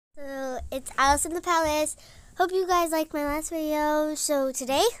it's Alice in the Palace. Hope you guys liked my last video. So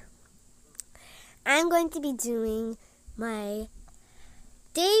today, I'm going to be doing my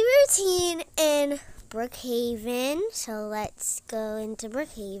day routine in Brookhaven. So let's go into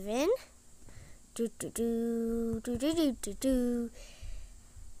Brookhaven.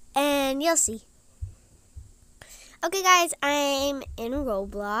 And you'll see. Okay guys, I'm in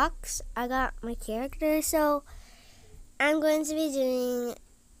Roblox. I got my character, so I'm going to be doing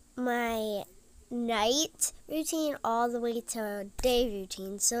my night routine all the way to day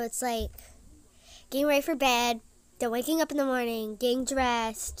routine. So it's like getting ready for bed, then waking up in the morning, getting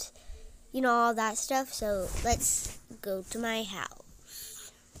dressed, you know, all that stuff. So let's go to my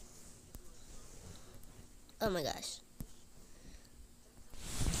house. Oh my gosh.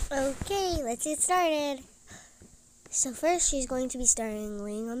 Okay, let's get started. So first she's going to be starting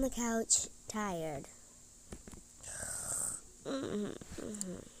laying on the couch, tired.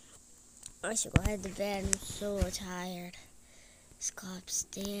 I should go head to bed. I'm so tired. Let's go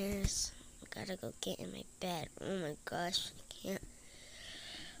upstairs. I gotta go get in my bed. Oh my gosh, I can't.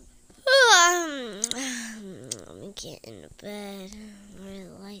 Let me get in the bed. Where's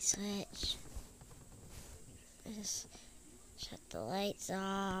the light switch? Just shut the lights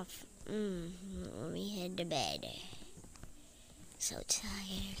off. Let me head to bed. So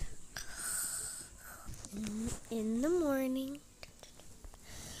tired. In the morning.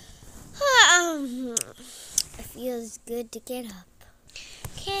 It feels good to get up.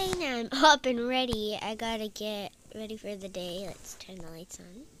 Okay, now I'm up and ready. I gotta get ready for the day. Let's turn the lights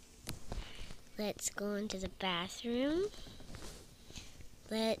on. Let's go into the bathroom.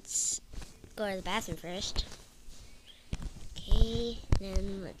 Let's go to the bathroom first. Okay,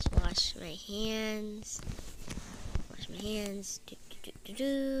 then let's wash my hands. Wash my hands.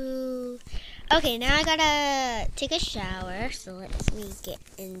 Okay, now I gotta take a shower, so let me get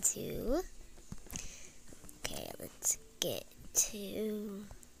into. Okay, let's get to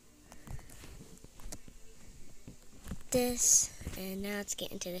this, and now let's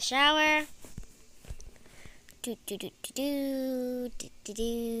get into the shower.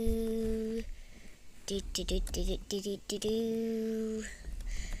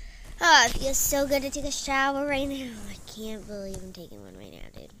 Oh, it feels so good to take a shower right now. I can't believe I'm taking one right now,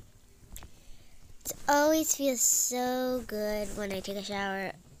 dude. It always feels so good when I take a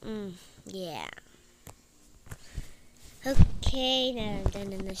shower. Yeah. Okay, now I'm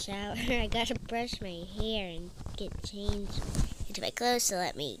done in the shower. I gotta brush my hair and get changed into my clothes, so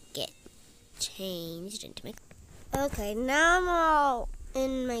let me get changed into my clothes. Okay, now I'm all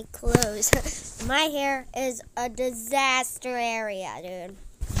in my clothes. My hair is a disaster area, dude.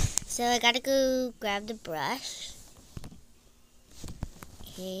 So I gotta go grab the brush.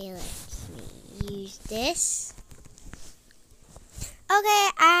 Okay, let's use this. Okay,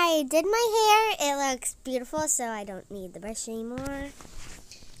 I did my hair. It looks beautiful, so I don't need the brush anymore.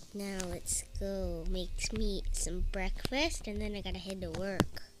 Now let's go make me some breakfast, and then I gotta head to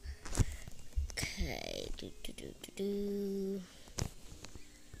work. Okay,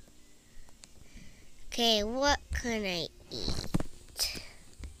 Okay, what can I eat?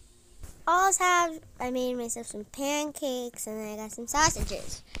 I made myself some pancakes, and then I got some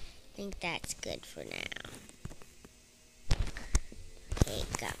sausages. I think that's good for now. Okay,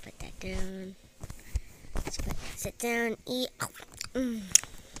 gotta put that down. Let's sit down, eat.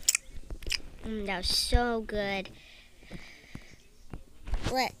 That was so good.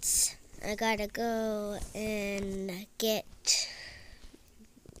 I gotta go and head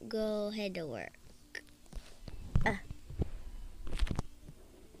to work.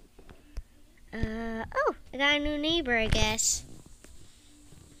 Oh, I got a new neighbor, I guess.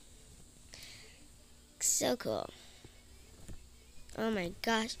 So cool. Oh my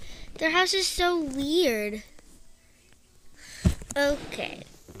gosh, their house is so weird. Okay,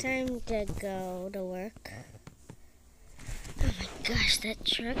 time to go to work. Oh my gosh, that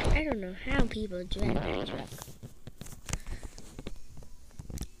truck. I don't know how people drive that truck.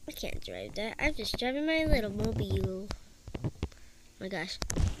 I can't drive that. I'm just driving my little mobile. Oh my gosh.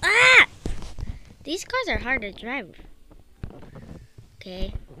 Ah! These cars are hard to drive.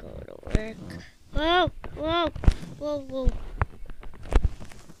 Okay, go to work. Whoa, whoa, whoa, whoa.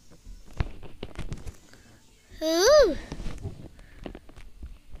 Ooh.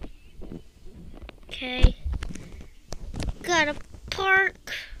 Okay. Gotta park.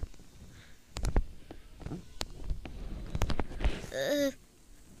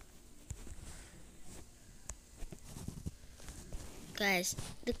 Guys,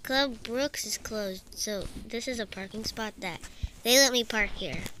 the Club Brooks is closed, so this is a parking spot that they let me park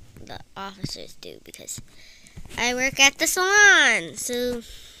here. The officers do, because I work at the salon. So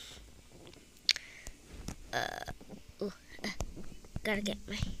Ooh, gotta get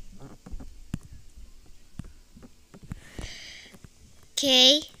my...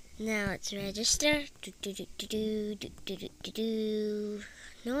 Okay, now let's register.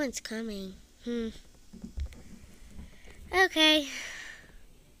 No one's coming. Okay.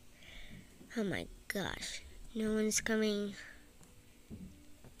 Oh my gosh, no one's coming.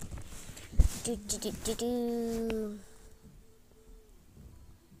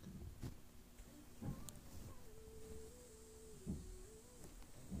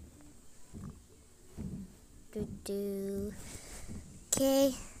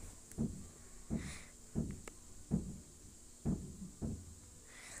 Okay.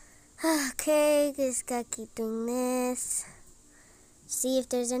 Okay, just gotta keep doing this. See if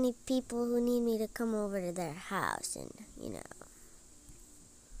there's any people who need me to come over to their house and,